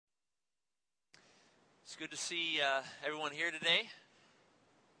It's good to see everyone here today.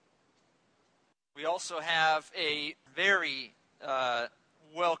 We also have a very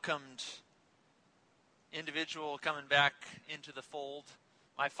welcomed individual coming back into the fold.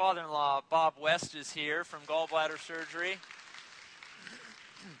 My father-in-law, Bob West, is here from gallbladder surgery.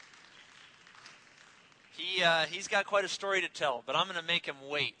 He's got quite a story to tell, but I'm going to make him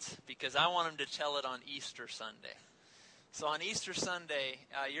wait because I want him to tell it on Easter Sunday. So on Easter Sunday,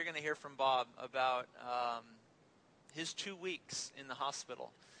 you're going to hear from Bob about his 2 weeks in the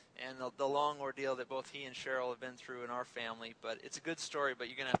hospital and the long ordeal that both he and Cheryl have been through in our family. But it's a good story, but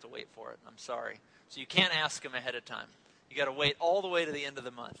you're going to have to wait for it. I'm sorry. So you can't ask him ahead of time. You got to wait all the way to the end of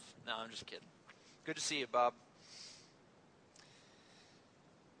the month. No, I'm just kidding. Good to see you, Bob.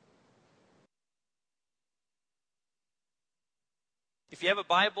 If you have a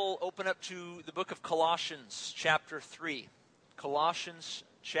Bible, open up to the book of Colossians, chapter 3. Colossians,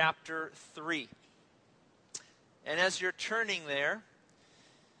 chapter 3. And as you're turning there,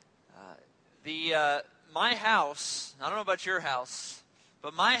 my house, I don't know about your house,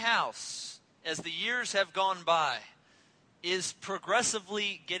 but my house, as the years have gone by, is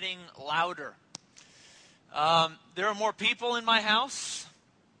progressively getting louder. There are more people in my house.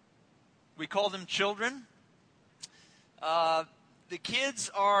 We call them children. The kids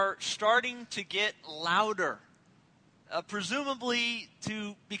are starting to get louder, presumably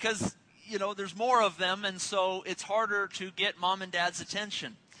because there's more of them, and so it's harder to get mom and dad's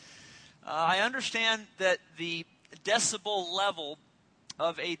attention. I understand that the decibel level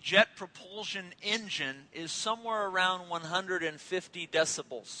of a jet propulsion engine is somewhere around 150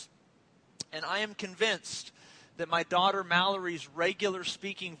 decibels, and I am convinced that my daughter Mallory's regular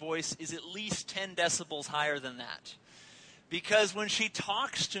speaking voice is at least 10 decibels higher than that. Because when she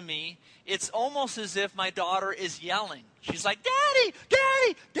talks to me, it's almost as if my daughter is yelling. She's like, "Daddy,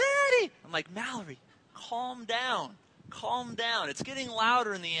 Daddy, Daddy." I'm like, "Mallory, calm down, calm down." It's getting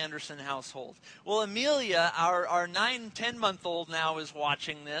louder in the Anderson household. Well, Amelia, our 9-10-month-old now is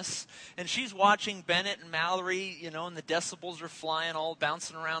watching this. And she's watching Bennett and Mallory, and the decibels are flying, all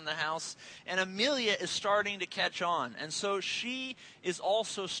bouncing around the house. And Amelia is starting to catch on. And so she is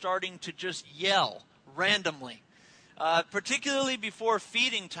also starting to just yell randomly. Particularly before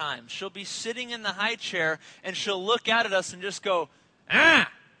feeding time. She'll be sitting in the high chair and she'll look out at us and just go,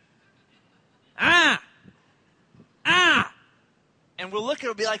 "Ah! Ah! Ah!" And we'll look at her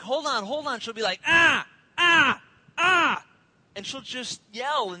and be like, hold on. She'll be like, "Ah! Ah! Ah!" And she'll just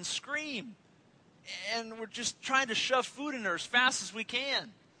yell and scream. And we're just trying to shove food in her as fast as we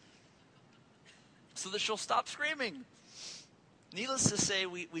can so that she'll stop screaming. Needless to say,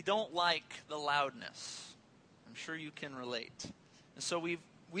 we don't like the loudness. I'm sure you can relate. And so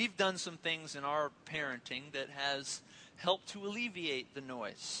we've done some things in our parenting that has helped to alleviate the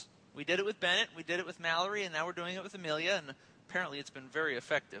noise. We did it with Bennett, we did it with Mallory, and now we're doing it with Amelia, and apparently it's been very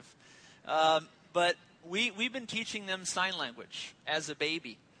effective. But we've been teaching them sign language as a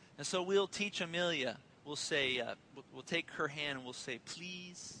baby. And so we'll teach Amelia. We'll say, we'll take her hand and we'll say,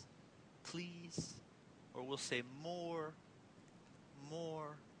 "Please, please," or we'll say, "More,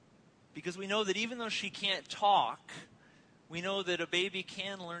 more." Because we know that even though she can't talk, we know that a baby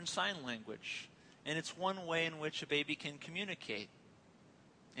can learn sign language. And it's one way in which a baby can communicate.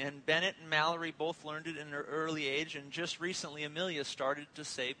 And Bennett and Mallory both learned it in their early age, and just recently Amelia started to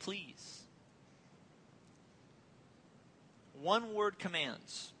say "please." One-word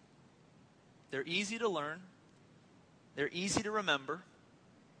commands. They're easy to learn. They're easy to remember.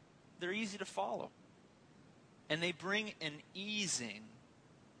 They're easy to follow. And they bring an easing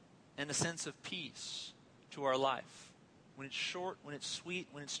and a sense of peace to our life. When it's short, when it's sweet,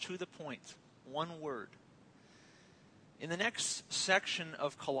 when it's to the point. One word. In the next section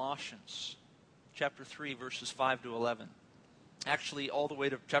of Colossians, chapter 3, verses 5 to 11, actually all the way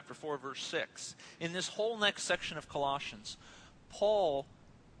to chapter 4, verse 6, in this whole next section of Colossians, Paul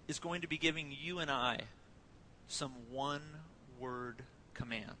is going to be giving you and I some one-word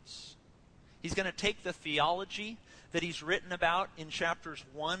commands. He's going to take the theology that he's written about in chapters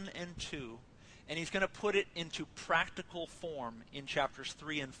 1 and 2, and he's going to put it into practical form in chapters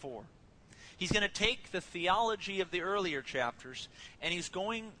 3 and 4. He's going to take the theology of the earlier chapters, and he's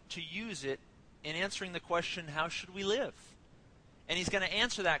going to use it in answering the question, how should we live? And he's going to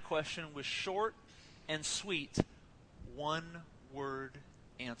answer that question with short and sweet, one-word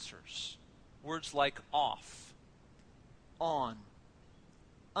answers. Words like off, on,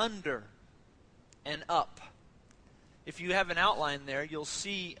 under, and up. If you have an outline there, you'll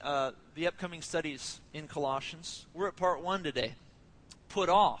see the upcoming studies in Colossians. We're at part 1 today. Put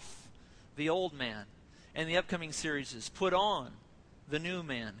off the old man. And the upcoming series is Put on the new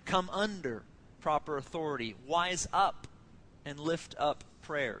man. Come under proper authority. Wise up and lift up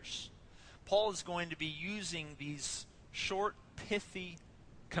prayers. Paul is going to be using these short, pithy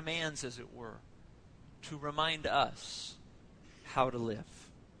commands, as it were, to remind us how to live.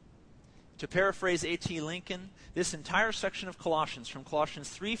 To paraphrase A.T. Lincoln, this entire section of Colossians, from Colossians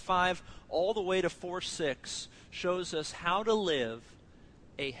 3:5 all the way to 4:6, shows us how to live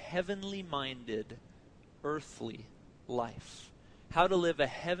a heavenly-minded, earthly life. How to live a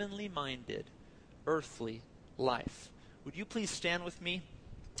heavenly-minded, earthly life. Would you please stand with me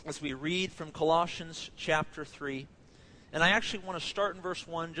as we read from Colossians chapter 3? And I actually want to start in verse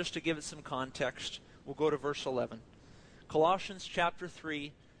 1 just to give it some context. We'll go to verse 11. Colossians chapter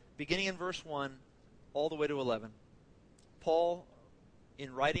 3, beginning in verse 1, all the way to 11. Paul,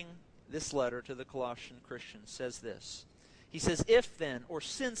 in writing this letter to the Colossian Christians, says this. He says, "If then, or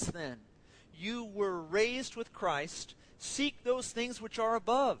since then, you were raised with Christ, seek those things which are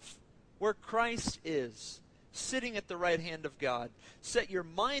above, where Christ is, sitting at the right hand of God. Set your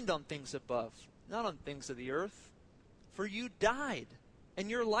mind on things above, not on things of the earth. For you died, and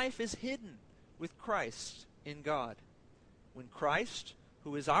your life is hidden with Christ in God. When Christ,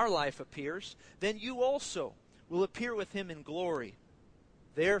 who is our life, appears, then you also will appear with him in glory.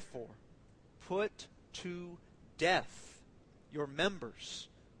 Therefore, put to death your members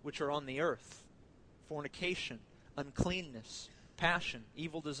which are on the earth: fornication, uncleanness, passion,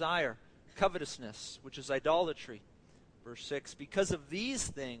 evil desire, covetousness, which is idolatry." Verse 6, "Because of these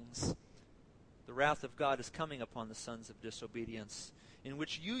things, the wrath of God is coming upon the sons of disobedience, in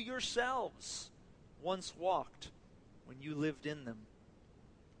which you yourselves once walked when you lived in them.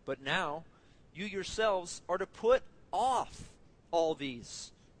 But now you yourselves are to put off all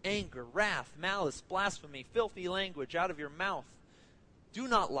these: anger, wrath, malice, blasphemy, filthy language out of your mouth. Do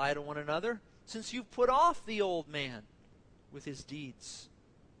not lie to one another, since you've put off the old man with his deeds,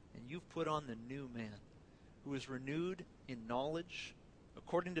 and you've put on the new man, who is renewed in knowledge,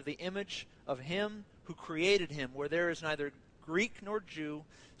 according to the image of him who created him, where there is neither Greek nor Jew,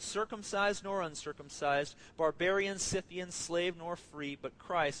 circumcised nor uncircumcised, barbarian, Scythian, slave nor free, but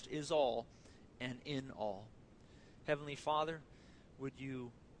Christ is all and in all." Heavenly Father, would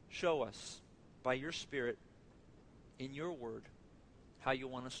you show us by your Spirit in your word how you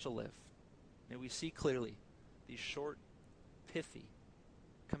want us to live? May we see clearly these short, pithy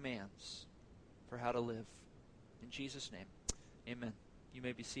commands for how to live. In Jesus' name, amen. You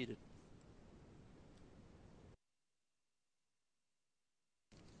may be seated.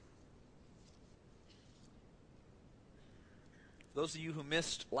 Those of you who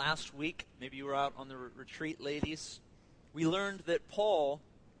missed last week, maybe you were out on the retreat, ladies, we learned that Paul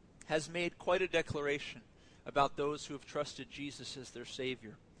has made quite a declaration about those who have trusted Jesus as their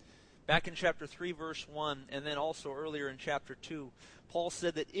Savior. Back in chapter 3, verse 1, and then also earlier in chapter 2, Paul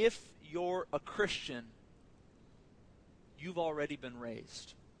said that if you're a Christian, you've already been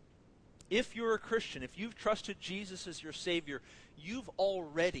raised. If you're a Christian, if you've trusted Jesus as your Savior, you've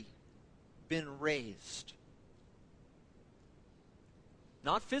already been raised.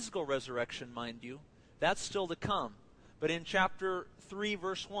 Not physical resurrection, mind you. That's still to come. But in chapter 3,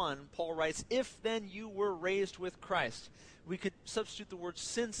 verse 1, Paul writes, "If then you were raised with Christ." We could substitute the word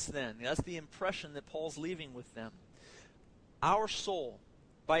 "since then." That's the impression that Paul's leaving with them. Our soul,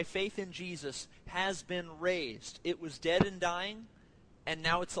 by faith in Jesus, has been raised. It was dead and dying, and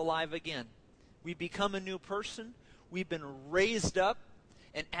now it's alive again. We become a new person. We've been raised up.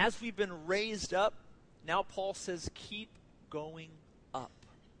 And as we've been raised up, now Paul says, keep going up.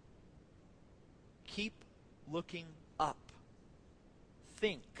 Keep looking up.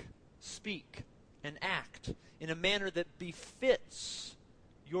 Think, speak, and act in a manner that befits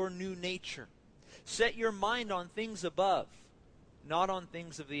your new nature. Set your mind on things above, not on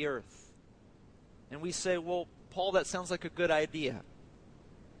things of the earth. And we say, well, Paul, that sounds like a good idea.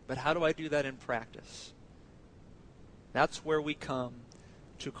 But how do I do that in practice? That's where we come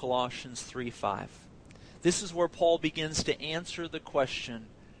to Colossians 3:5. This is where Paul begins to answer the question,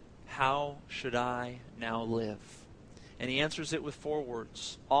 how should I now live? And he answers it with 4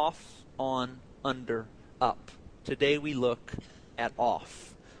 words: off, on, under, up. Today we look at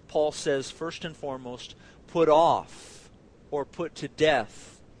off. Paul says, first and foremost, put off or put to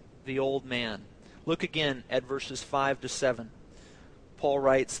death the old man. Look again at verses 5 to 7. Paul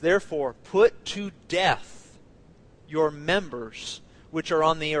writes, "Therefore put to death your members which are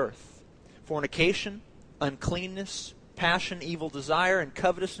on the earth: fornication, uncleanness, passion, evil desire, and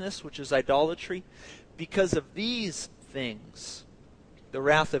covetousness, which is idolatry. Because of these things, the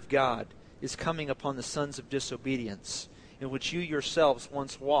wrath of God is coming upon the sons of disobedience, in which you yourselves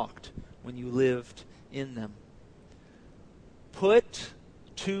once walked when you lived in them." Put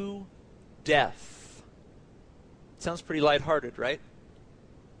to death. Sounds pretty lighthearted, right?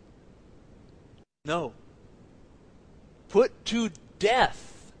 No. Put to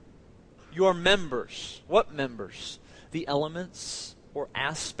death your members. What members? The elements or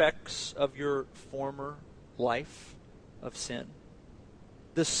aspects of your former life of sin.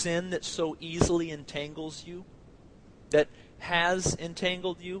 The sin that so easily entangles you, that has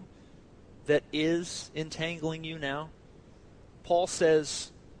entangled you, that is entangling you now. Paul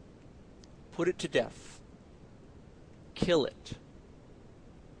says, put it to death. Kill it.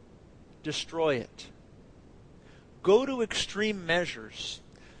 Destroy it. Go to extreme measures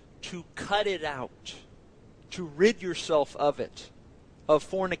to cut it out, to rid yourself of it, of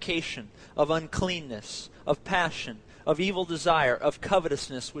fornication, of uncleanness, of passion, of evil desire, of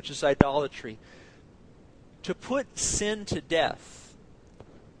covetousness, which is idolatry. To put sin to death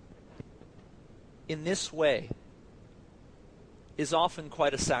in this way is often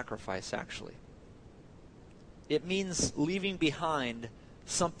quite a sacrifice, actually. It means leaving behind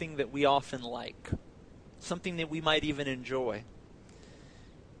something that we often like, something that we might even enjoy.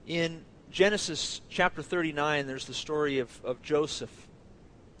 In Genesis chapter 39, there's the story of Joseph,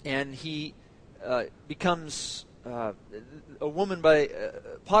 and he becomes a woman by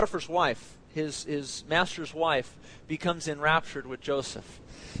Potiphar's wife. His master's wife becomes enraptured with Joseph,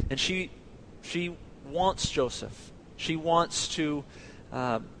 and she wants Joseph. She wants to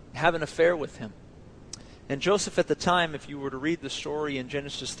have an affair with him. And Joseph at the time, if you were to read the story in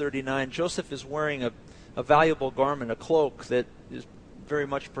Genesis 39, Joseph is wearing a valuable garment, a cloak that is very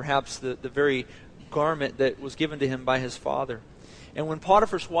much perhaps the very garment that was given to him by his father. And when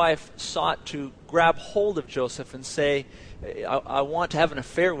Potiphar's wife sought to grab hold of Joseph and say, I want to have an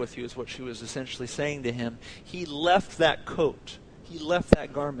affair with you, is what she was essentially saying to him, he left that coat, he left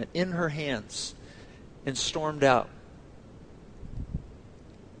that garment in her hands and stormed out.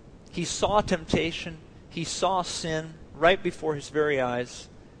 He saw temptation, he saw sin right before his very eyes,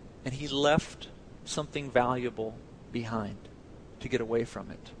 and he left something valuable behind to get away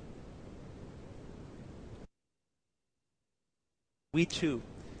from it. We too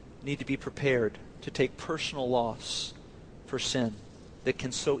need to be prepared to take personal loss for sin that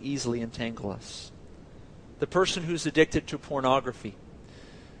can so easily entangle us. The person who's addicted to pornography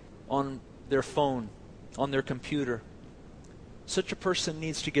on their phone, on their computer, such a person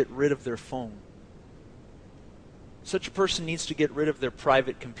needs to get rid of their phone. Such a person needs to get rid of their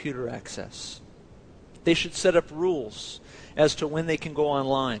private computer access. They should set up rules as to when they can go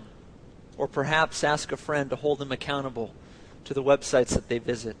online, or perhaps ask a friend to hold them accountable to the websites that they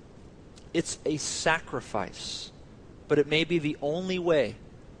visit. It's a sacrifice, but it may be the only way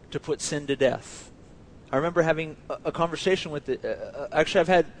to put sin to death. I remember having a conversation with actually I've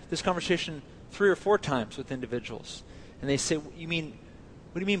had this conversation 3 or 4 times with individuals, and they say, what do you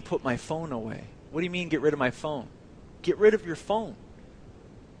mean put my phone away? What do you mean get rid of my phone? Get rid of your phone.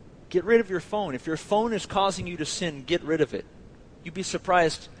 Get rid of your phone. If your phone is causing you to sin, get rid of it. You'd be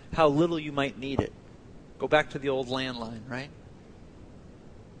surprised how little you might need it. Go back to the old landline, right?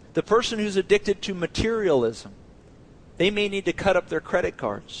 The person who's addicted to materialism, they may need to cut up their credit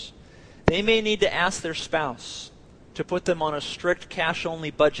cards. They may need to ask their spouse to put them on a strict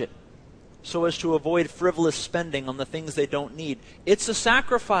cash-only budget so as to avoid frivolous spending on the things they don't need. It's a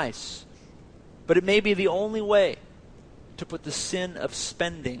sacrifice, but it may be the only way to put the sin of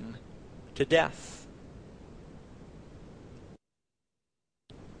spending to death.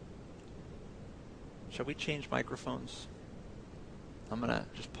 Shall we change microphones? I'm going to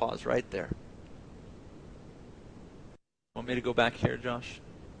just pause right there. Want me to go back here, Josh?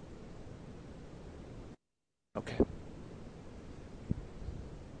 Okay.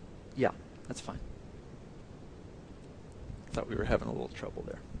 Yeah, that's fine. Thought we were having a little trouble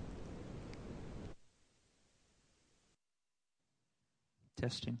there.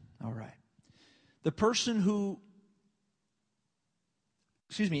 Testing. All right. The person who,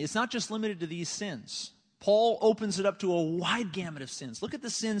 it's not just limited to these sins. Paul opens it up to a wide gamut of sins. Look at the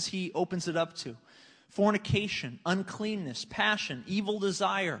sins he opens it up to. Fornication, uncleanness, passion, evil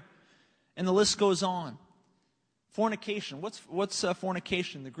desire, and the list goes on. Fornication. What's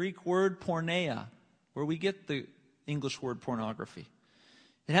fornication? The Greek word porneia, where we get the English word pornography.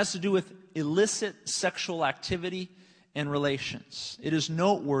 It has to do with illicit sexual activity and relations. It is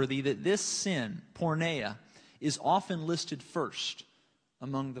noteworthy that this sin, porneia, is often listed first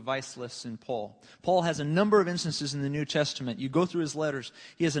among the vice lists in Paul. Paul has a number of instances in the New Testament. You go through his letters,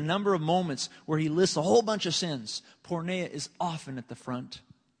 he has a number of moments where he lists a whole bunch of sins. Porneia is often at the front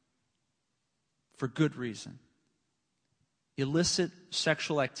for good reason. Illicit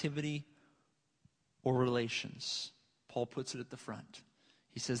sexual activity or relations. Paul puts it at the front.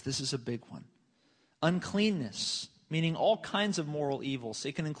 He says this is a big one. Uncleanness, meaning all kinds of moral evils.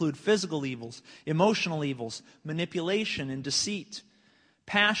 It can include physical evils, emotional evils, manipulation and deceit.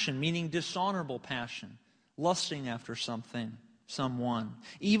 Passion, meaning dishonorable passion, lusting after something, someone.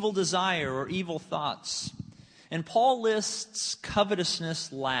 Evil desire or evil thoughts. And Paul lists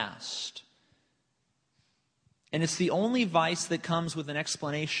covetousness last. And it's the only vice that comes with an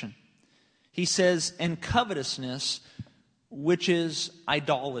explanation. He says, and covetousness, which is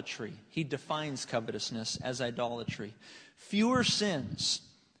idolatry. He defines covetousness as idolatry. Fewer sins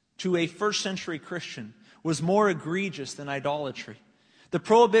to a first century Christian was more egregious than idolatry. The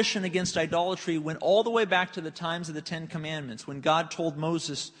prohibition against idolatry went all the way back to the times of the Ten Commandments, when God told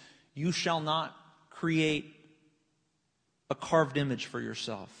Moses, you shall not create a carved image for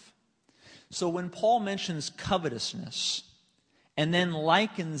yourself. So when Paul mentions covetousness and then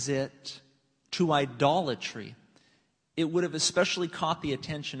likens it to idolatry, it would have especially caught the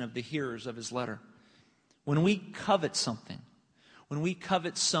attention of the hearers of his letter. When we covet something, when we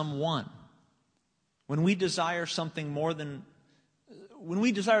covet someone, when we desire something more than, when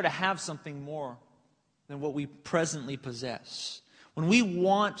we desire to have something more than what we presently possess, when we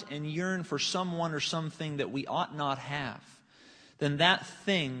want and yearn for someone or something that we ought not have, then that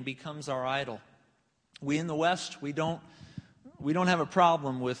thing becomes our idol. We in the West, we don't have a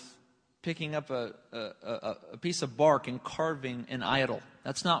problem with picking up a piece of bark and carving an idol.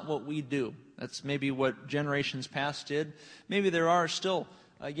 That's not what we do. That's maybe what generations past did. Maybe there are still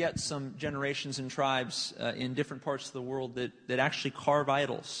yet some generations and tribes in different parts of the world that actually carve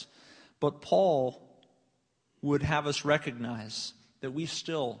idols. But Paul would have us recognize that we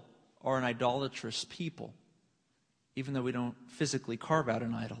still are an idolatrous people, even though we don't physically carve out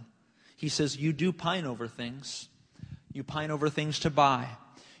an idol. He says, you do pine over things. You pine over things to buy.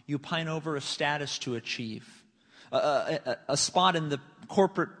 You pine over a status to achieve, a spot in the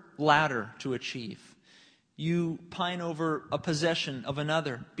corporate ladder to achieve. You pine over a possession of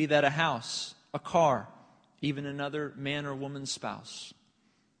another, be that a house, a car, even another man or woman's spouse.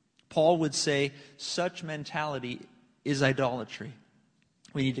 Paul would say such mentality is idolatry.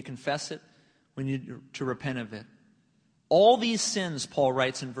 We need to confess it. We need to repent of it. All these sins, Paul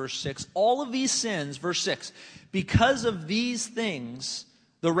writes in verse 6, all of these sins, verse 6, because of these things,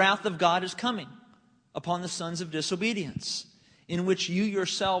 the wrath of God is coming upon the sons of disobedience, in which you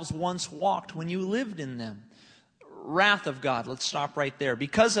yourselves once walked when you lived in them. Wrath of God. Let's stop right there.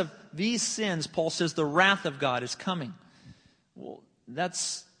 Because of these sins, Paul says the wrath of God is coming. Well,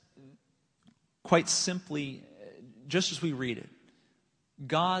 that's quite simply, just as we read it,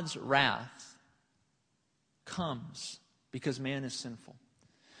 God's wrath comes because man is sinful.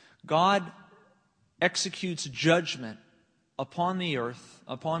 God executes judgment upon the earth,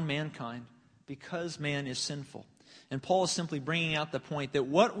 upon mankind, because man is sinful. And Paul is simply bringing out the point that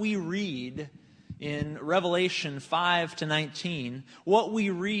what we read in Revelation 5 to 19, what we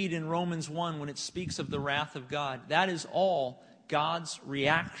read in Romans 1 when it speaks of the wrath of God, that is all God's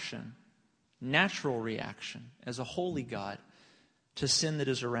reaction, natural reaction, as a holy God, to sin that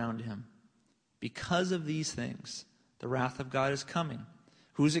is around him. Because of these things, the wrath of God is coming.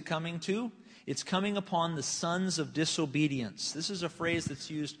 Who's it coming to? It's coming upon the sons of disobedience. This is a phrase that's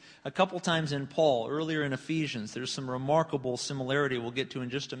used a couple times in Paul, earlier in Ephesians. There's some remarkable similarity we'll get to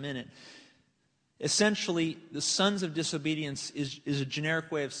in just a minute. Essentially, the sons of disobedience is a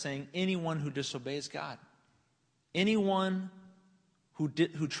generic way of saying anyone who disobeys God. Anyone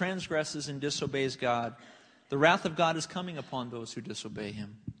who transgresses and disobeys God, the wrath of God is coming upon those who disobey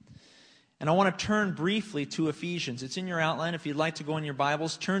him. And I want to turn briefly to Ephesians. It's in your outline. If you'd like to go in your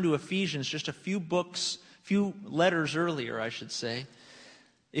Bibles, turn to Ephesians, just a few letters earlier, I should say.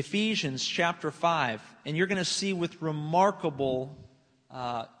 Ephesians chapter 5. And you're going to see with remarkable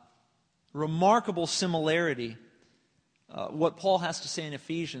similarity what Paul has to say in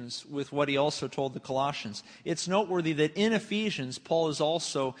Ephesians with what he also told the Colossians. It's noteworthy that in Ephesians, Paul is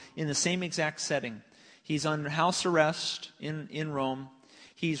also in the same exact setting. He's under house arrest in Rome.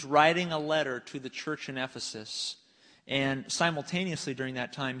 He's writing a letter to the church in Ephesus. And simultaneously during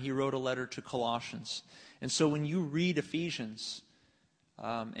that time, he wrote a letter to Colossians. And so when you read Ephesians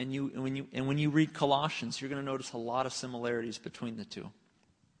and when you read Colossians, you're going to notice a lot of similarities between the two.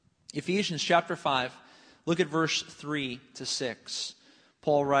 Ephesians chapter 5, look at verse 3 to 6.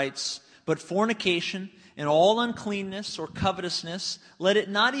 Paul writes, "But fornication and all uncleanness or covetousness, let it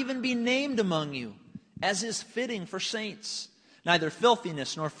not even be named among you, as is fitting for saints. Neither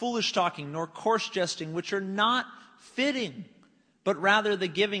filthiness, nor foolish talking, nor coarse jesting, which are not fitting, but rather the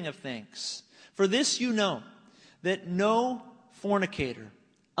giving of thanks. For this you know, that no fornicator,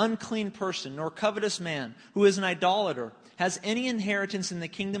 unclean person, nor covetous man, who is an idolater, has any inheritance in the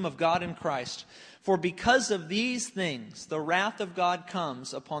kingdom of God in Christ. For because of these things, the wrath of God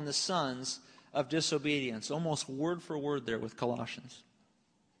comes upon the sons of disobedience. Almost word for word there with Colossians.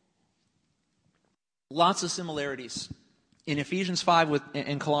 Lots of similarities in Ephesians 5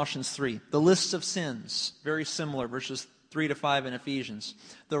 and Colossians 3. The lists of sins, very similar, verses 3 to 5 in Ephesians.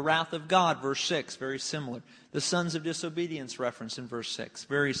 The wrath of God, verse 6, very similar. The sons of disobedience reference in verse 6,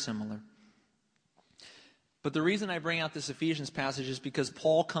 very similar. But the reason I bring out this Ephesians passage is because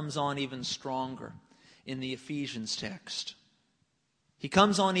Paul comes on even stronger in the Ephesians text. He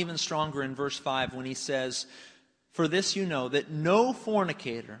comes on even stronger in verse 5 when he says, "For this you know, that no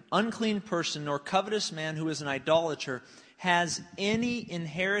fornicator, unclean person, nor covetous man who is an idolater has any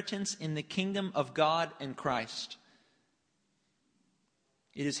inheritance in the kingdom of God and Christ."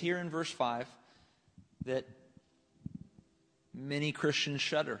 It is here in verse 5 that many Christians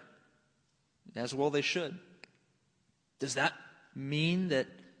shudder, as well they should. Does that mean that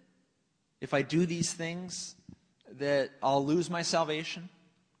if I do these things, that I'll lose my salvation?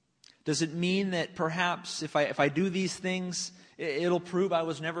 Does it mean that perhaps if I do these things, it'll prove I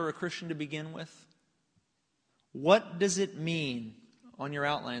was never a Christian to begin with? What does it mean on your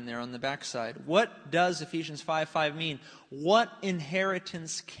outline there on the backside? What does Ephesians 5:5 mean? What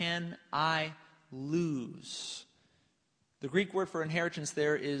inheritance can I lose? The Greek word for inheritance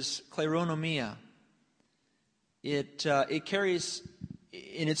there is kleronomia. It carries,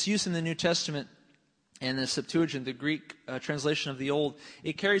 in its use in the New Testament and the Septuagint, the Greek translation of the Old,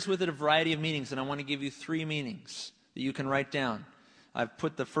 it carries with it a variety of meanings, and I want to give you 3 meanings that you can write down. I've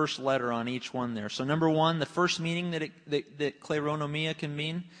put the first letter on each one there. So number 1, the first meaning that kleronomia can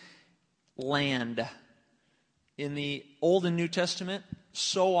mean, land. In the Old and New Testament,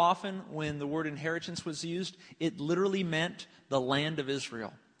 so often when the word inheritance was used, it literally meant the land of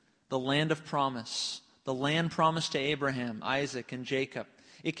Israel, the land of promise, the land promised to Abraham, Isaac, and Jacob.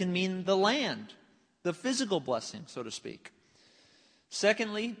 It can mean the land, the physical blessing, so to speak.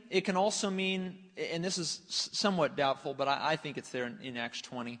 Secondly, it can also mean, and this is somewhat doubtful, but I think it's there in Acts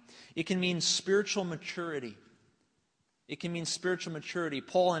 20, it can mean spiritual maturity. It can mean spiritual maturity.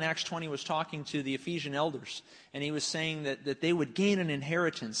 Paul in Acts 20 was talking to the Ephesian elders, and he was saying that they would gain an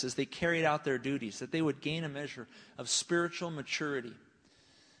inheritance as they carried out their duties, that they would gain a measure of spiritual maturity.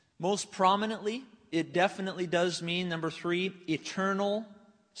 Most prominently, it definitely does mean, number 3, eternal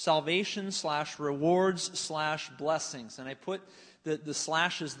salvation / rewards / blessings. And I put the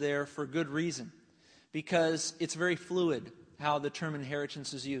slashes there for good reason, because it's very fluid how the term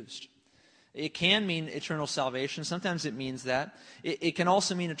inheritance is used. It can mean eternal salvation. Sometimes it means that. It can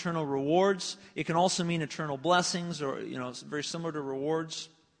also mean eternal rewards. It can also mean eternal blessings, or, it's very similar to rewards.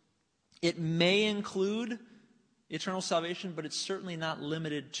 It may include eternal salvation, but it's certainly not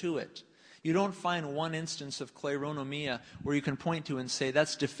limited to it. You don't find one instance of kleronomia where you can point to and say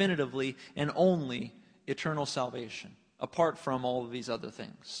that's definitively and only eternal salvation, apart from all of these other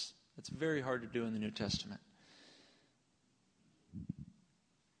things. It's very hard to do in the New Testament.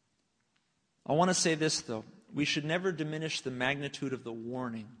 I want to say this, though. We should never diminish the magnitude of the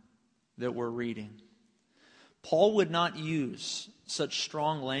warning that we're reading. Paul would not use such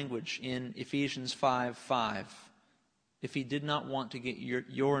strong language in Ephesians 5:5 if he did not want to get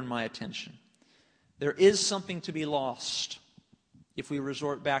your and my attention. There is something to be lost if we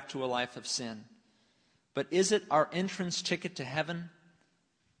resort back to a life of sin. But is it our entrance ticket to heaven?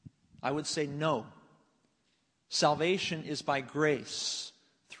 I would say no. Salvation is by grace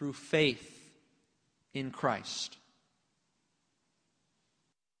through faith in Christ.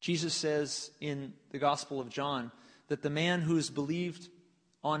 Jesus says in the Gospel of John that the man who has believed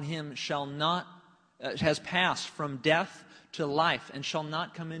on him has passed from death to life and shall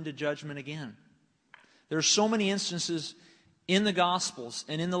not come into judgment again. There are so many instances in the Gospels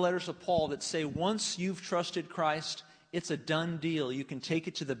and in the letters of Paul that say once you've trusted Christ, it's a done deal. You can take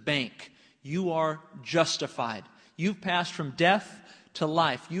it to the bank. You are justified. You've passed from death to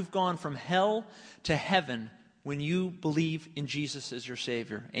life. You've gone from hell to heaven when you believe in Jesus as your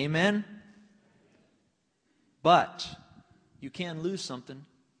Savior. Amen? But you can lose something.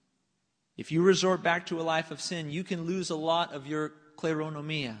 If you resort back to a life of sin, you can lose a lot of your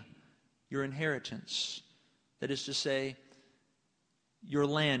kleronomia, your inheritance. That is to say, your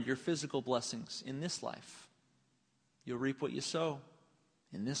land, your physical blessings in this life. You'll reap what you sow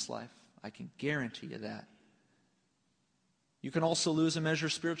in this life. I can guarantee you that. You can also lose a measure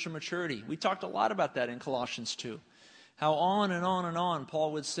of spiritual maturity. We talked a lot about that in Colossians 2. How on and on and on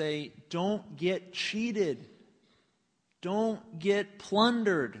Paul would say, don't get cheated. Don't get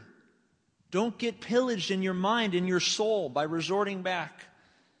plundered. Don't get pillaged in your mind, in your soul, by resorting back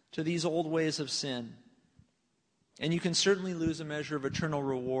to these old ways of sin. And you can certainly lose a measure of eternal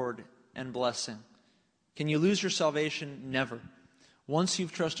reward and blessing. Can you lose your salvation? Never. Once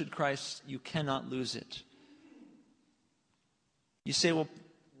you've trusted Christ, you cannot lose it. You say, well,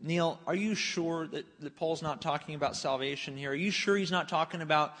 Neil, are you sure that Paul's not talking about salvation here? Are you sure he's not talking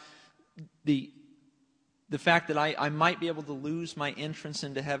about the fact that I might be able to lose my entrance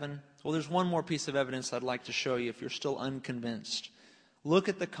into heaven? Well, there's one more piece of evidence I'd like to show you if you're still unconvinced. Look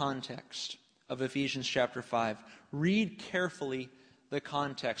at the context of Ephesians chapter 5. Read carefully the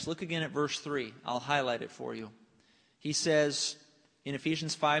context. Look again at verse 3. I'll highlight it for you. He says in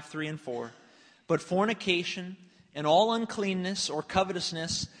Ephesians 5, 3 and 4, "But fornication and all uncleanness or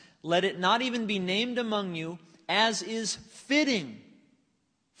covetousness, let it not even be named among you, as is fitting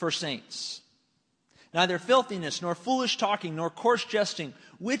for saints. Neither filthiness, nor foolish talking, nor coarse jesting,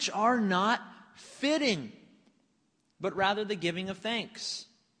 which are not fitting, but rather the giving of thanks."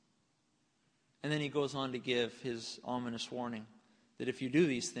 And then he goes on to give his ominous warning that if you do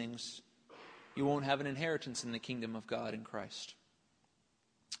these things, you won't have an inheritance in the kingdom of God in Christ.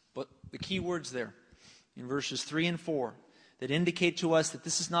 But the key words there in verses 3 and 4 that indicate to us that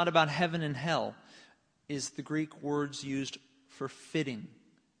this is not about heaven and hell is the Greek words used for fitting.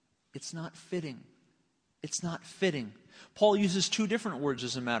 It's not fitting. It's not fitting. Paul uses two different words,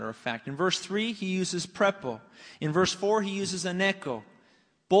 as a matter of fact. In verse 3, he uses prepo. In verse 4, he uses aneko.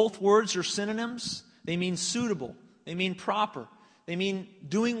 Both words are synonyms. They mean suitable. They mean proper. They mean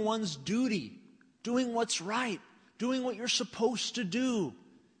doing one's duty, doing what's right, doing what you're supposed to do.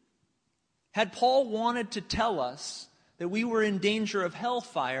 Had Paul wanted to tell us that we were in danger of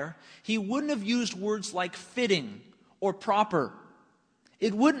hellfire, he wouldn't have used words like fitting or proper.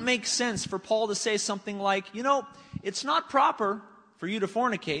 It wouldn't make sense for Paul to say something like, it's not proper for you to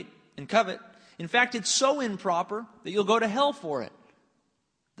fornicate and covet. In fact, it's so improper that you'll go to hell for it.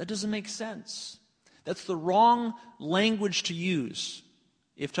 That doesn't make sense. That's the wrong language to use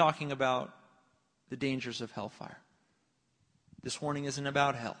if talking about the dangers of hellfire. This warning isn't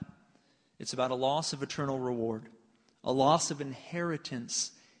about hell. It's about a loss of eternal reward, a loss of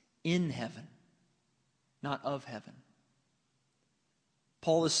inheritance in heaven, not of heaven.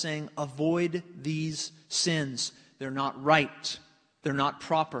 Paul is saying, avoid these sins. They're not right. They're not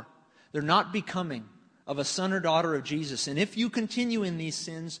proper. They're not becoming of a son or daughter of Jesus. And if you continue in these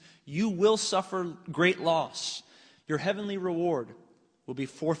sins, you will suffer great loss. Your heavenly reward will be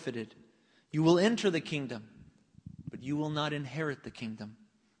forfeited. You will enter the kingdom, but you will not inherit the kingdom.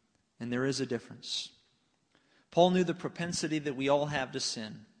 And there is a difference. Paul knew the propensity that we all have to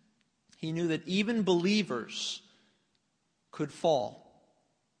sin. He knew that even believers could fall.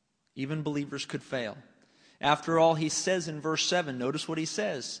 Even believers could fail. After all, he says in verse 7, notice what he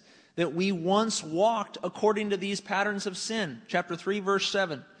says, that we once walked according to these patterns of sin. Chapter 3, verse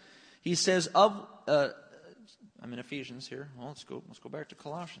 7. He says, I'm in Ephesians here. Well, let's go back to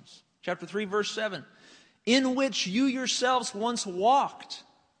Colossians. Chapter 3, verse 7. In which you yourselves once walked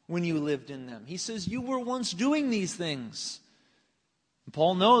when you lived in them. He says, you were once doing these things. And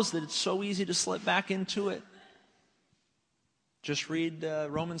Paul knows that it's so easy to slip back into it. Just read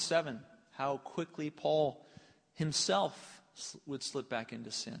Romans 7, how quickly Paul himself would slip back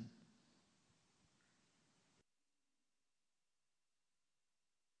into sin.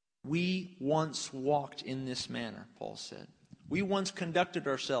 We once walked in this manner, Paul said. We once conducted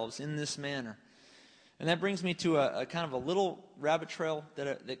ourselves in this manner. And that brings me to a kind of a little rabbit trail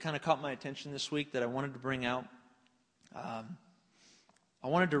that kind of caught my attention this week that I wanted to bring out. I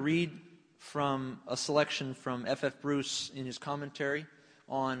wanted to read from a selection from F.F. Bruce in his commentary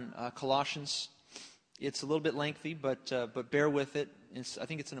on Colossians. It's a little bit lengthy, but bear with it. I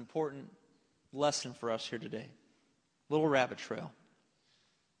think it's an important lesson for us here today. Little rabbit trail.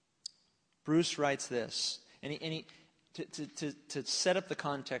 Bruce writes this, and to set up the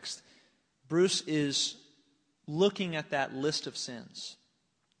context, Bruce is looking at that list of sins.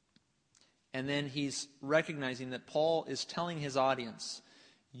 And then he's recognizing that Paul is telling his audience,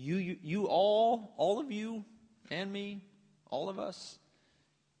 you all of you and me, all of us,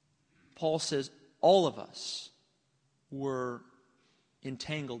 Paul says, all of us were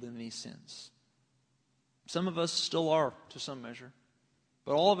entangled in these sins. Some of us still are to some measure.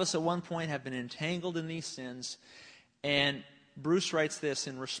 But all of us at one point have been entangled in these sins. And Bruce writes this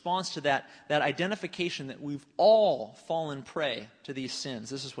in response to that identification that we've all fallen prey to these sins.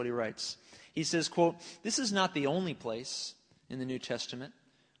 This is what he writes. He says, quote, "This is not the only place in the New Testament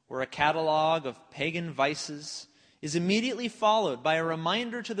where a catalog of pagan vices is immediately followed by a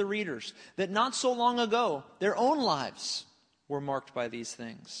reminder to the readers that not so long ago their own lives were marked by these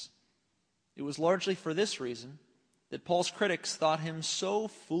things. It was largely for this reason that Paul's critics thought him so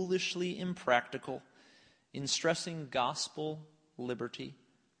foolishly impractical in stressing gospel liberty,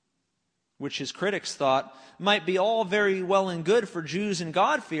 which his critics thought might be all very well and good for Jews and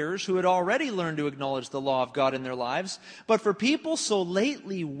God-fearers who had already learned to acknowledge the law of God in their lives. But for people so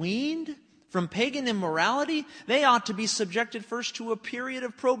lately weaned from pagan immorality, they ought to be subjected first to a period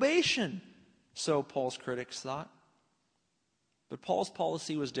of probation, so Paul's critics thought. But Paul's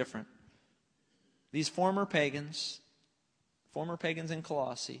policy was different. These former pagans in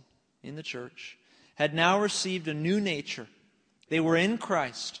Colossae, in the church, had now received a new nature. They were in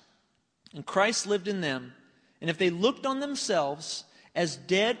Christ, and Christ lived in them. And if they looked on themselves as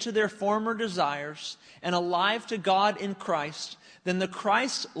dead to their former desires and alive to God in Christ, then the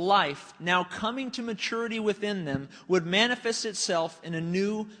Christ life, now coming to maturity within them, would manifest itself in a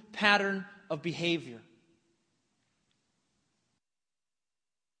new pattern of behavior.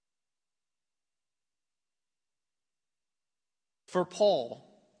 For Paul,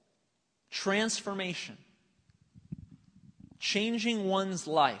 transformation, changing one's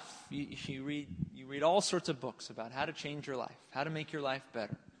life. You read all sorts of books about how to change your life, how to make your life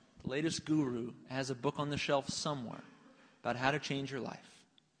better. The latest guru has a book on the shelf somewhere about how to change your life.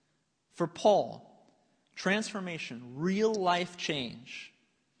 For Paul, transformation, real life change,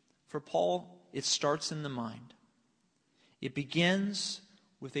 for Paul, it starts in the mind. It begins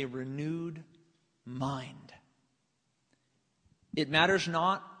with a renewed mind. It matters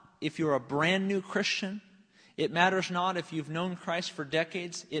not if you're a brand new Christian. It matters not if you've known Christ for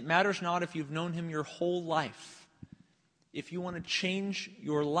decades. It matters not if you've known Him your whole life. If you want to change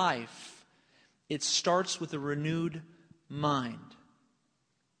your life, it starts with a renewed mind.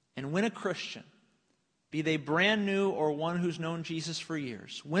 And when a Christian, be they brand new or one who's known Jesus for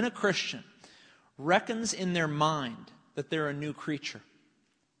years, when a Christian reckons in their mind that they're a new creature,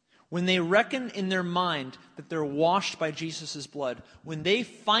 when they reckon in their mind that they're washed by Jesus' blood, when they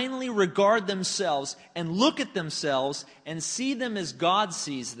finally regard themselves and look at themselves and see them as God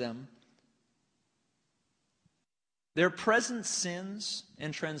sees them, their present sins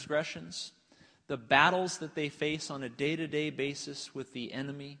and transgressions, the battles that they face on a day-to-day basis with the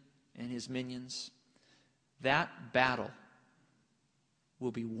enemy and his minions, that battle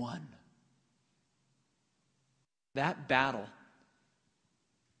will be won. That battle,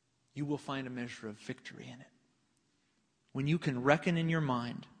 you will find a measure of victory in it. When you can reckon in your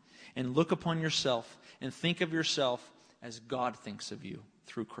mind and look upon yourself and think of yourself as God thinks of you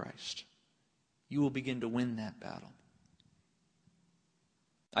through Christ, you will begin to win that battle.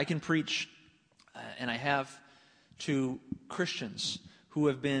 I can preach, and I have, to Christians who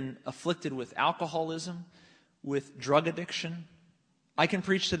have been afflicted with alcoholism, with drug addiction. I can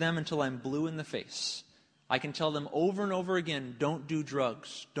preach to them until I'm blue in the face. I can tell them over and over again, don't do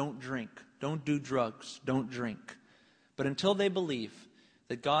drugs, don't drink, don't do drugs, don't drink. But until they believe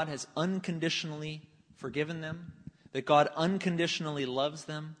that God has unconditionally forgiven them, that God unconditionally loves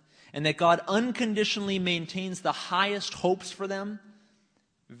them, and that God unconditionally maintains the highest hopes for them,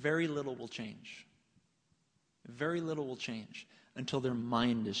 very little will change. Very little will change until their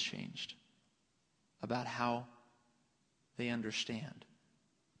mind is changed about how they understand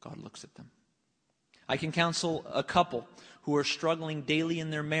God looks at them. I can counsel a couple who are struggling daily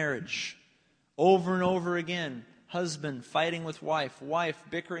in their marriage, over and over again, husband fighting with wife, wife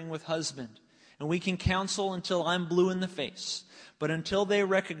bickering with husband. And we can counsel until I'm blue in the face. But until they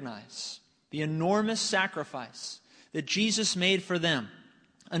recognize the enormous sacrifice that Jesus made for them,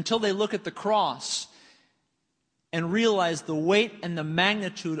 until they look at the cross and realize the weight and the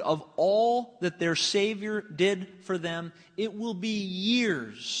magnitude of all that their Savior did for them, it will be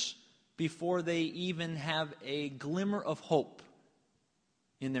years before they even have a glimmer of hope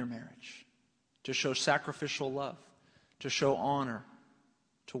in their marriage to show sacrificial love, to show honor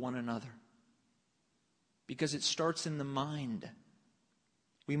to one another. Because it starts in the mind.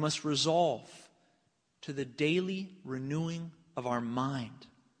 We must resolve to the daily renewing of our mind.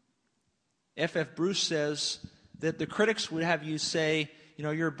 F.F. Bruce says that the critics would have you say,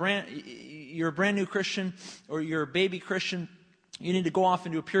 you're a brand new Christian, or you're a baby Christian. You need to go off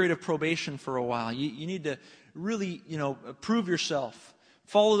into a period of probation for a while. You need to really, prove yourself.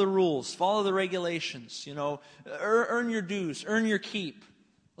 Follow the rules. Follow the regulations. Earn your dues. Earn your keep.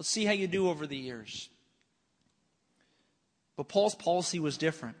 Let's see how you do over the years. But Paul's policy was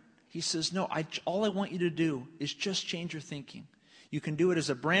different. He says, no, all I want you to do is just change your thinking. You can do it as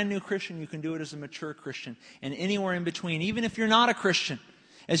a brand new Christian. You can do it as a mature Christian. And anywhere in between, even if you're not a Christian.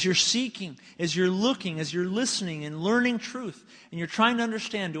 As you're seeking, as you're looking, as you're listening and learning truth, and you're trying to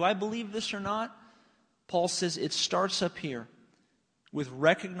understand, do I believe this or not? Paul says it starts up here with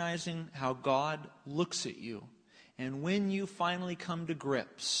recognizing how God looks at you. And when you finally come to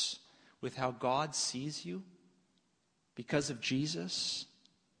grips with how God sees you because of Jesus?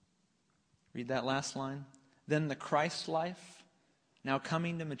 Read that last line. Then the Christ life, now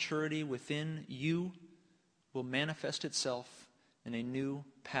coming to maturity within you, will manifest itself in a new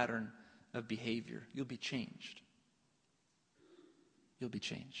pattern of behavior. You'll be changed. You'll be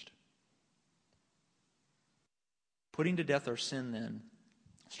changed. Putting to death our sin, then,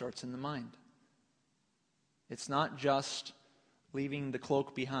 starts in the mind. It's not just leaving the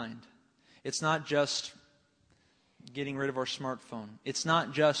cloak behind. It's not just getting rid of our smartphone. It's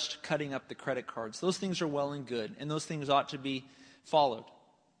not just cutting up the credit cards. Those things are well and good, and those things ought to be followed.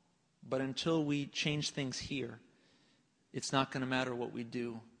 But until we change things here, it's not going to matter what we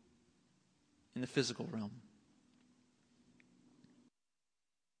do in the physical realm.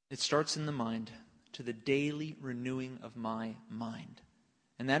 It starts in the mind, to the daily renewing of my mind.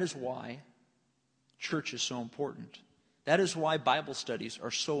 And that is why church is so important. That is why Bible studies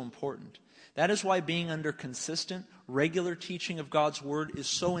are so important. That is why being under consistent, regular teaching of God's Word is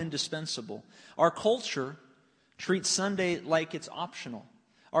so indispensable. Our culture treats Sunday like it's optional.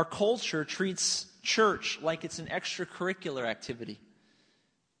 Our culture treats church like it's an extracurricular activity,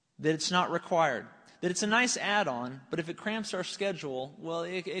 that it's not required, that it's a nice add-on, but if it cramps our schedule, well,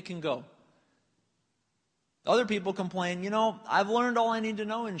 it can go. Other people complain, I've learned all I need to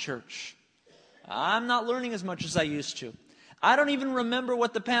know in church. I'm not learning as much as I used to. I don't even remember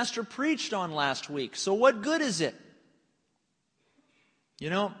what the pastor preached on last week, so what good is it?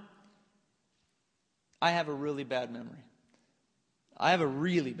 I have a really bad memory. I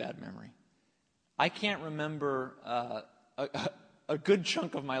can't remember a good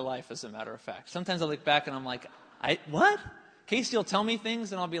chunk of my life, as a matter of fact. Sometimes I look back and I'm like, what? Casey will tell me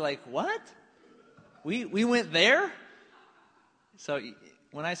things and I'll be like, what? We went there? So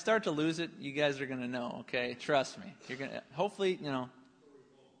when I start to lose it, you guys are going to know, okay? Trust me. You're going to, hopefully,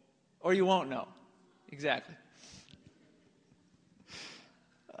 or you won't know. Exactly.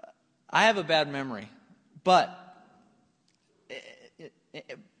 I have a bad memory, but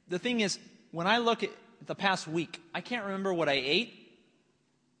the thing is, when I look at the past week, I can't remember what I ate.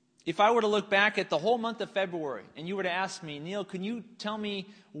 If I were to look back at the whole month of February and you were to ask me, Neil, can you tell me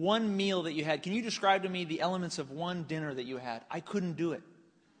one meal that you had? Can you describe to me the elements of one dinner that you had? I couldn't do it.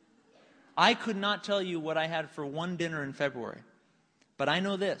 I could not tell you what I had for one dinner in February. But I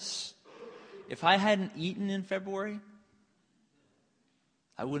know this. If I hadn't eaten in February,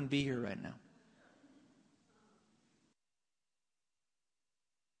 I wouldn't be here right now.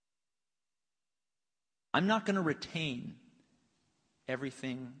 I'm not going to retain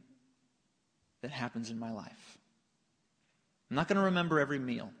everything that happens in my life. I'm not going to remember every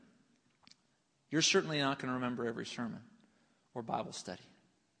meal. You're certainly not going to remember every sermon or Bible study.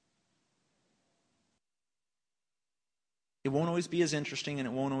 It won't always be as interesting and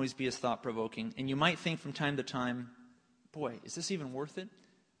it won't always be as thought-provoking. And you might think from time to time, boy, is this even worth it?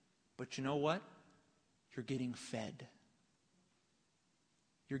 But you know what? You're getting fed.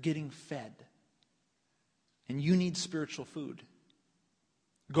 You're getting fed. And you need spiritual food.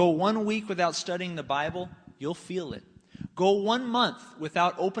 Go 1 week without studying the Bible, you'll feel it. Go 1 month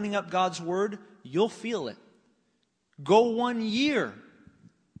without opening up God's Word, you'll feel it. Go 1 year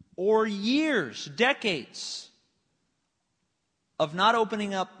or years, decades of not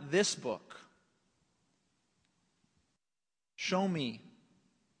opening up this book. Show me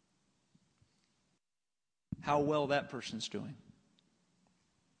how well that person's doing.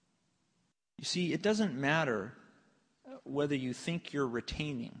 You see, it doesn't matter whether you think you're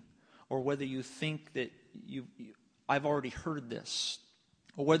retaining or whether you think that I've already heard this,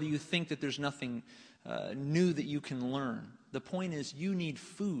 or whether you think that there's nothing new that you can learn. The point is, you need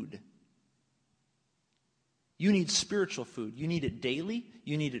food. You need spiritual food. You need it daily.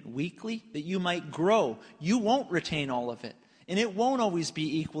 You need it weekly, that you might grow. You won't retain all of it, and it won't always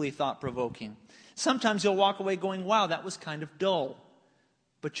be equally thought-provoking. Sometimes you'll walk away going, wow, that was kind of dull.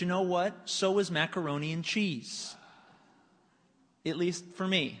 But you know what? So is macaroni and cheese. At least for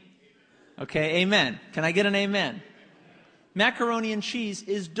me. Okay, amen. Can I get an amen? Macaroni and cheese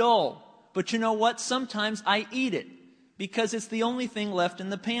is dull. But you know what? Sometimes I eat it because it's the only thing left in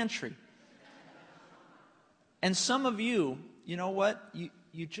the pantry. And some of you, you know what?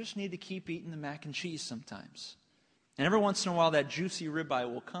 You just need to keep eating the mac and cheese sometimes. And every once in a while that juicy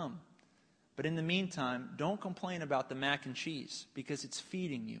ribeye will come. But in the meantime, don't complain about the mac and cheese because it's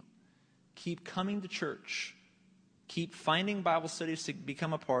feeding you. Keep coming to church. Keep finding Bible studies to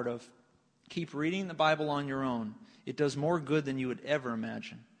become a part of. Keep reading the Bible on your own. It does more good than you would ever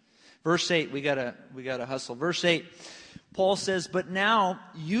imagine. Verse 8, we gotta hustle. Verse 8, Paul says, "But now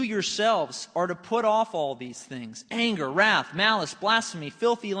you yourselves are to put off all these things: anger, wrath, malice, blasphemy,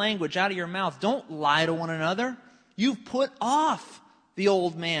 filthy language out of your mouth. Don't lie to one another. You've put off the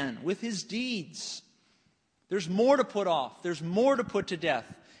old man with his deeds." There's more to put off. There's more to put to death.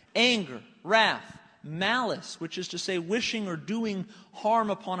 Anger, wrath, malice, which is to say wishing or doing harm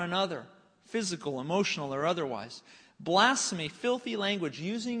upon another, physical, emotional, or otherwise. Blasphemy, filthy language,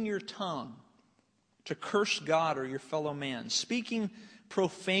 using your tongue to curse God or your fellow man, speaking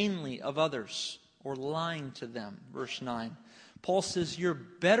profanely of others or lying to them. Verse 9. Paul says you're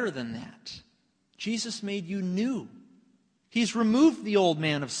better than that. Jesus made you new. He's removed the old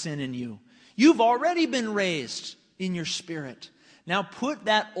man of sin in you. You've already been raised in your spirit. Now put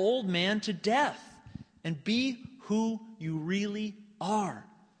that old man to death and be who you really are.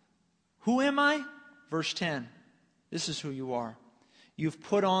 Who am I? Verse 10. This is who you are. You've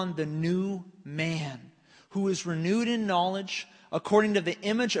put on the new man, who is renewed in knowledge according to the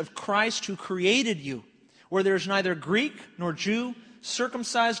image of Christ who created you, where there is neither Greek nor Jew,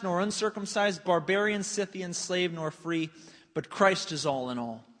 circumcised nor uncircumcised, barbarian, Scythian, slave nor free, but Christ is all in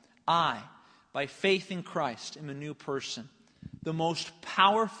all. I, by faith in Christ, am a new person. The most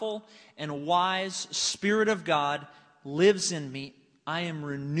powerful and wise Spirit of God lives in me. I am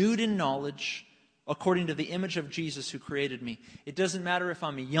renewed in knowledge according to the image of Jesus who created me. It doesn't matter if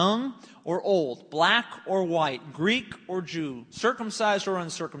I'm young or old, black or white, Greek or Jew, circumcised or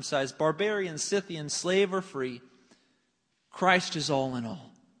uncircumcised, barbarian, Scythian, slave or free. Christ is all in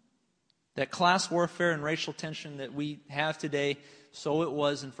all. That class warfare and racial tension that we have today, so it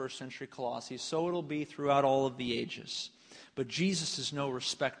was in first century Colossae, so it'll be throughout all of the ages. But Jesus is no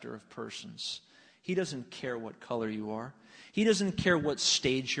respecter of persons. He doesn't care what color you are. He doesn't care what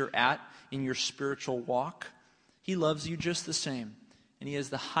stage you're at in your spiritual walk. He loves you just the same, and He has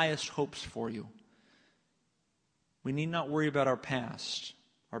the highest hopes for you. We need not worry about our past,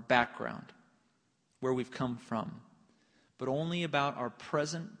 our background, where we've come from, but only about our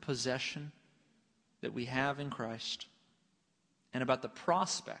present possession that we have in Christ, and about the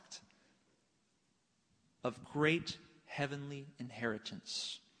prospect of great heavenly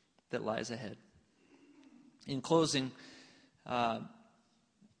inheritance that lies ahead. In closing,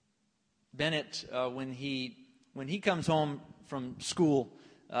 Bennett, when he comes home from school,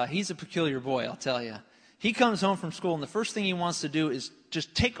 he's a peculiar boy, I'll tell you. He comes home from school, and the first thing he wants to do is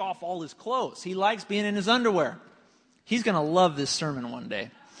just take off all his clothes. He likes being in his underwear. He's going to love this sermon one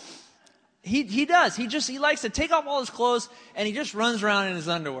day. He does. He likes to take off all his clothes, and he just runs around in his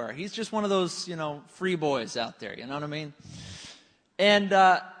underwear. He's just one of those, free boys out there. You know what I mean? And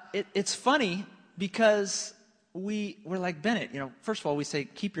it's funny because we're like Bennett. First of all, we say,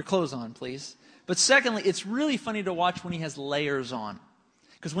 keep your clothes on, please. But secondly, it's really funny to watch when he has layers on.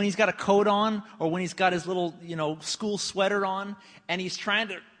 Because when he's got a coat on, or when he's got his little, school sweater on, and he's trying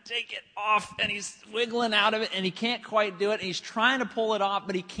to take it off, and he's wiggling out of it, and he can't quite do it, and he's trying to pull it off,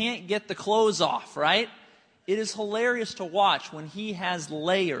 but he can't get the clothes off, right? It is hilarious to watch when he has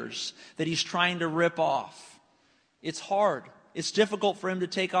layers that he's trying to rip off. It's hard. It's difficult for him to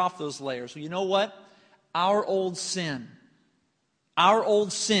take off those layers. Well, you know what? Our old sins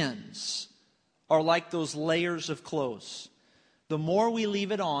are like those layers of clothes. The more we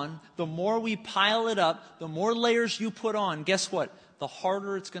leave it on, the more we pile it up, the more layers you put on, guess what? The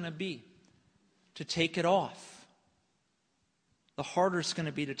harder it's going to be to take it off. The harder it's going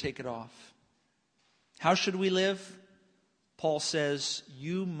to be to take it off. How should we live? Paul says,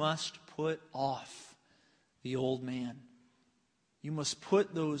 you must put off the old man. You must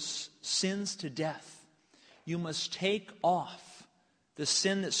put those sins to death. You must take off the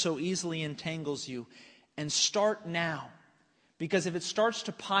sin that so easily entangles you, and start now. Because if it starts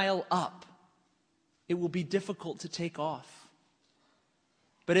to pile up, it will be difficult to take off.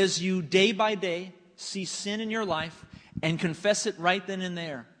 But as you day by day see sin in your life and confess it right then and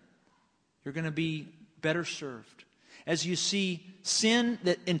there, you're going to be better served. As you see sin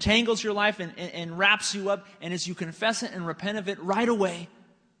that entangles your life and wraps you up, and as you confess it and repent of it right away,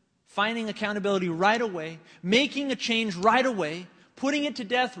 finding accountability right away, making a change right away, putting it to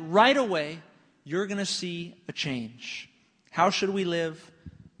death right away, you're going to see a change. How should we live?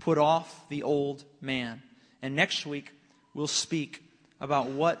 Put off the old man. And next week, we'll speak about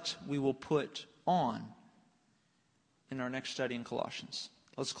what we will put on in our next study in Colossians.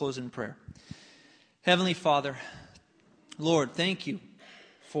 Let's close in prayer. Heavenly Father, Lord, thank you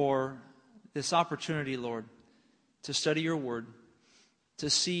for this opportunity, Lord, to study your word, to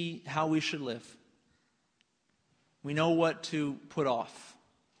see how we should live. We know what to put off.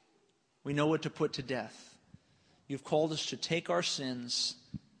 We know what to put to death. You've called us to take our sins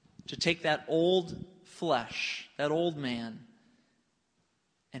to take that old flesh, that old man,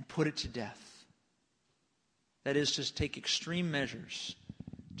 and put it to death. That is, to take extreme measures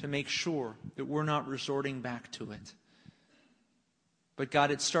to make sure that we're not resorting back to it. But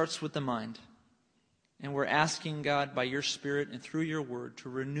God, it starts with the mind. And we're asking, God, by your Spirit and through your word, to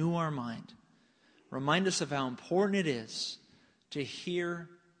renew our mind. Remind us of how important it is to hear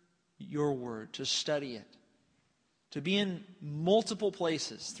your word, to study it, to be in multiple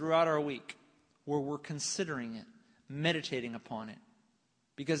places throughout our week where we're considering it, meditating upon it.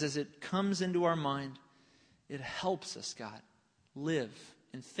 Because as it comes into our mind, it helps us, God, live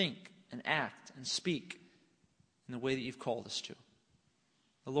and think and act and speak in the way that you've called us to.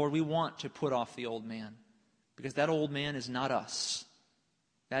 Lord, we want to put off the old man, because that old man is not us.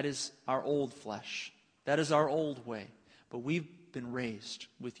 That is our old flesh. That is our old way. But we've been raised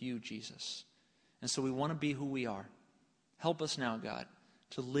with you, Jesus. And so we want to be who we are. Help us now, God,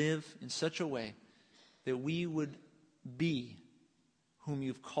 to live in such a way that we would be whom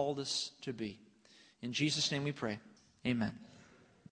you've called us to be. In Jesus' name we pray. Amen.